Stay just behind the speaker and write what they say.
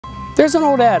There's an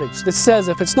old adage that says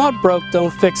if it's not broke,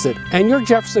 don't fix it, and your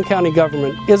Jefferson County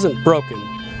government isn't broken.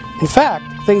 In fact,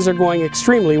 things are going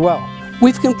extremely well.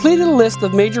 We've completed a list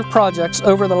of major projects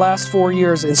over the last 4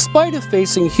 years in spite of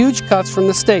facing huge cuts from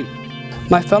the state.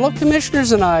 My fellow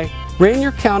commissioners and I ran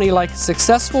your county like a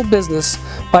successful business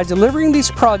by delivering these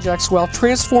projects while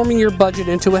transforming your budget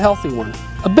into a healthy one.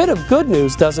 A bit of good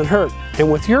news doesn't hurt,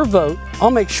 and with your vote, I'll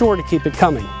make sure to keep it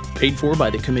coming. Paid for by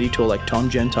the committee to elect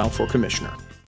Tom Gentile for Commissioner.